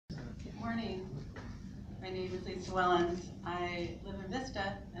Morning. My name is Lisa Wellens. I live in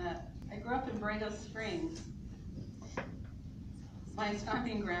Vista. I grew up in Borrego Springs. My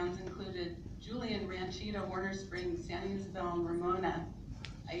stomping grounds included Julian, Ranchito, Warner Springs, San Isabel, and Ramona.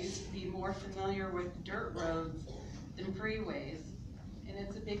 I used to be more familiar with dirt roads than freeways, and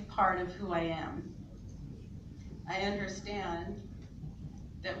it's a big part of who I am. I understand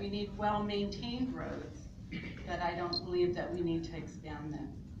that we need well-maintained roads, but I don't believe that we need to expand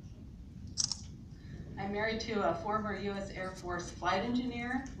them. I'm married to a former U.S. Air Force flight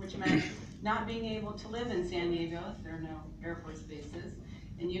engineer, which meant not being able to live in San Diego, as there are no Air Force bases.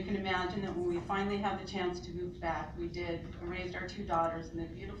 And you can imagine that when we finally had the chance to move back, we did. We raised our 2 daughters in the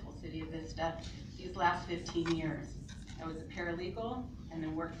beautiful city of Vista these last 15 years. I was a paralegal and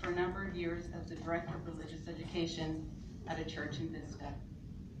then worked for a number of years as the director of religious education at a church in Vista.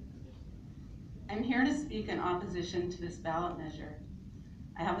 I'm here to speak in opposition to this ballot measure.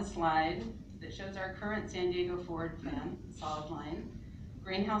 I have a slide that shows our current San Diego forward plan, solid line,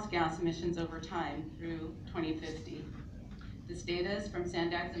 greenhouse gas emissions over time through 2050. This data is from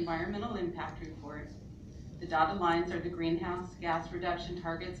SANDAG's Environmental Impact Report. The dotted lines are the greenhouse gas reduction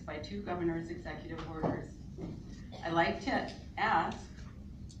targets by 2 governors' executive orders. I'd like to ask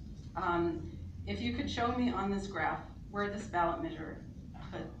if you could show me on this graph where this ballot measure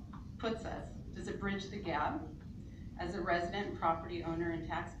puts us. Does it bridge the gap? As a resident, property owner, and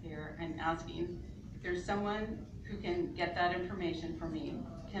taxpayer, I'm asking if there's someone who can get that information for me.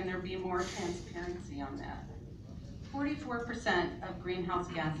 Can there be more transparency on that? 44% of greenhouse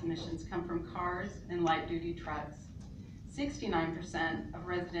gas emissions come from cars and light-duty trucks. 69% of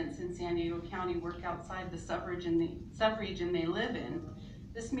residents in San Diego County work outside the subregion they live in.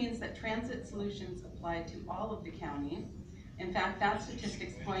 This means that transit solutions apply to all of the county. In fact, that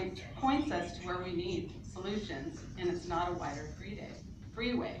statistics points us to where we need solutions, and it's not a wider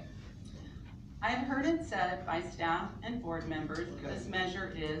freeway. I've heard it said by staff and board members that this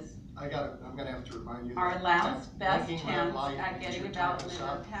measure is I'm gonna have to remind you our last best chance at getting a ballot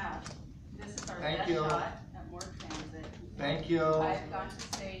measure passed. This is our best shot at more transit. Thank you. I've got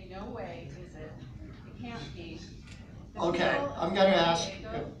to say, no way is it. It can't be. Okay, I'm gonna ask.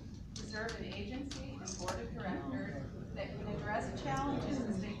 Deserve an agency and board of directors that can address challenges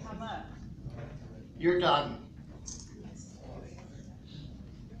as they come up. You're done.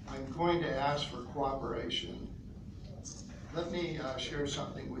 I'm going to ask for cooperation. Let me share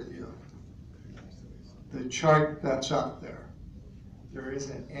something with you. The chart that's up there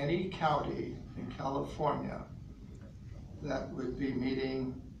isn't any county in California that would be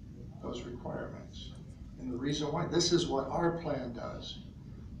meeting those requirements. And the reason why, this is what our plan does.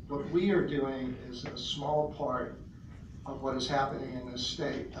 What we are doing is a small part of what is happening in this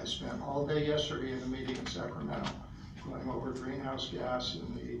state. I spent all day yesterday in a meeting in Sacramento going over greenhouse gas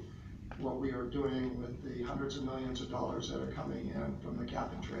and what we are doing with the hundreds of millions of dollars that are coming in from the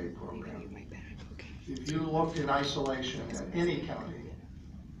cap and trade program. If you looked in isolation at any county,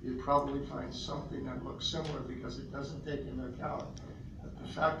 you'd probably find something that looks similar because it doesn't take into account. But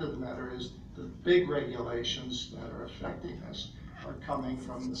the fact of the matter is the big regulations that are affecting us are coming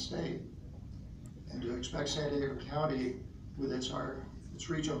from the state. And to expect San Diego County with its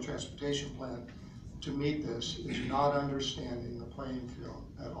regional transportation plan to meet this is not understanding the playing field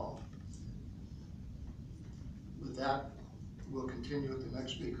at all. With that, we'll continue with the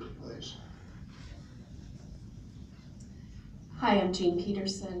next speaker, please. Hi, I'm Jean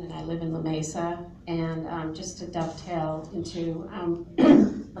Peterson, and I live in La Mesa. And just to dovetail into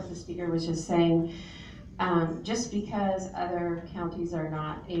what the speaker was just saying, just because other counties are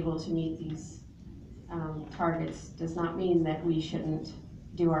not able to meet these targets does not mean that we shouldn't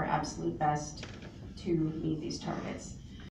do our absolute best to meet these targets.